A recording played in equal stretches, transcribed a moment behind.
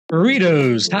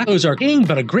Burritos. Tacos are king,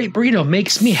 but a great burrito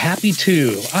makes me happy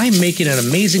too. I'm making an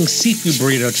amazing seafood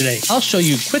burrito today. I'll show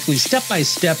you quickly, step by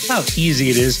step, how easy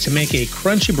it is to make a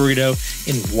crunchy burrito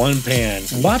in one pan.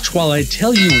 Watch while I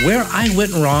tell you where I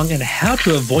went wrong and how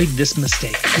to avoid this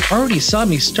mistake. You already saw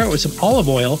me start with some olive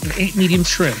oil and 8 medium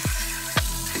shrimp.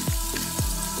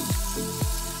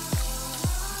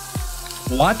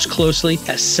 Watch closely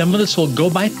as some of this will go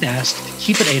by fast.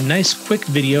 Keep it a nice quick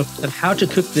video on how to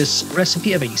cook this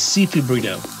recipe of a seafood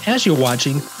burrito. As you're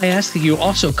watching, I ask that you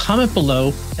also comment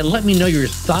below and let me know your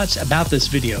thoughts about this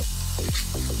video.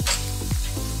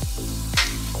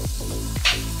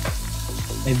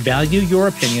 I value your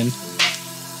opinion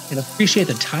and appreciate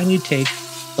the time you take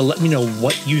to let me know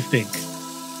what you think.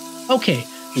 Okay,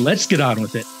 let's get on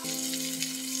with it.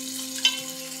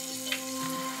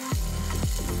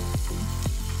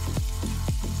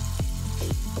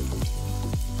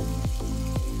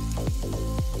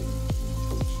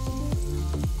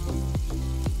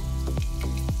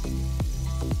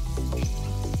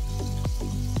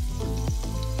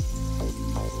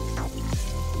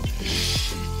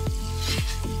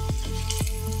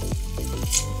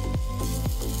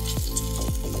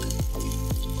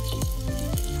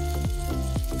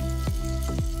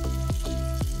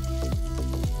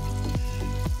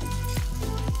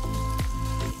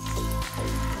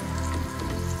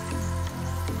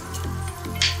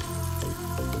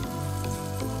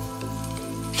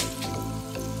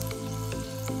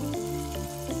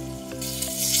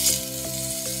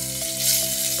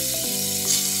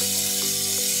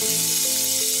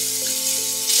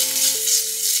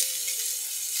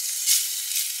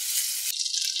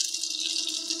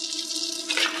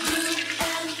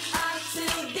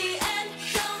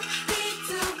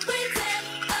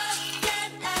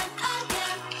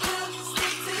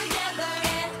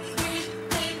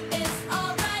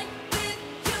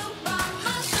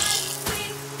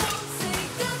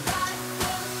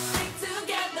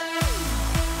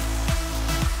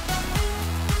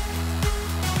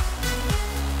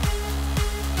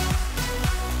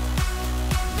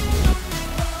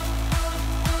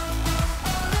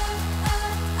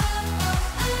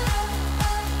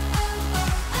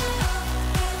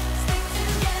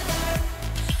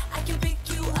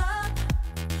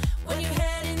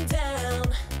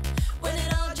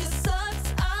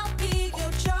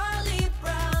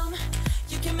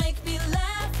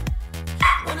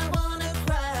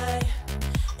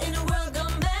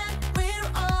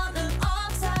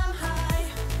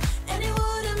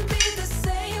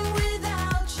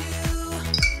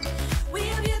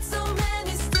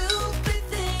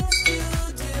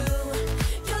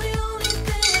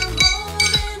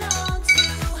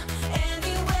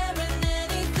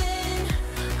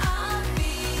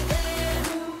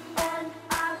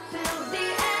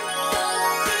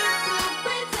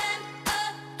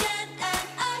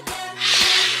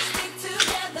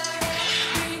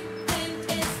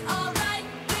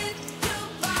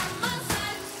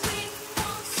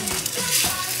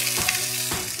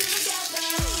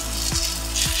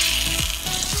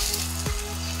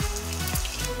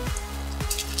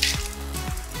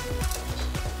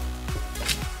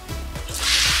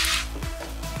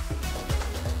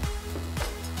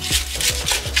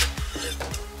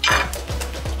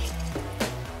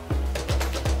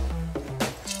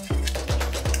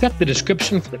 Check the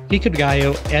description for the pico de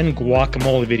gallo and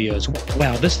guacamole videos.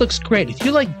 Wow, this looks great. If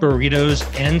you like burritos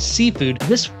and seafood,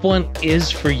 this one is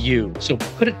for you. So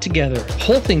put it together. The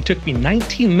whole thing took me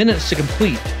 19 minutes to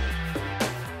complete.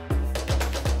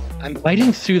 I'm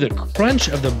biting through the crunch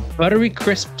of the buttery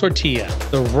crisp tortilla.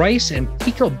 The rice and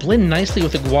pico blend nicely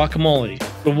with the guacamole.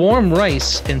 The warm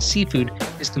rice and seafood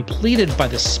is completed by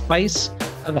the spice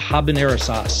of the habanero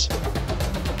sauce.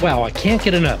 Wow, I can't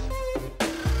get enough.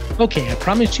 Okay, I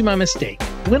promised you my mistake.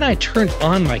 When I turned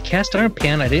on my cast iron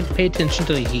pan, I didn't pay attention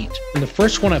to the heat. And the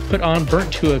first one I put on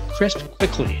burnt to a crisp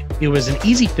quickly. It was an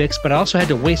easy fix, but I also had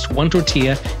to waste one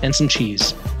tortilla and some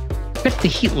cheese. Check the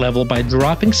heat level by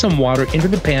dropping some water into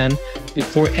the pan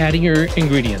before adding your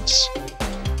ingredients.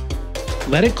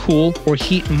 Let it cool or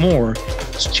heat more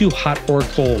if it's too hot or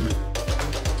cold.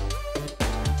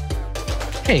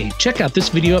 Hey, check out this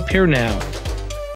video up here now.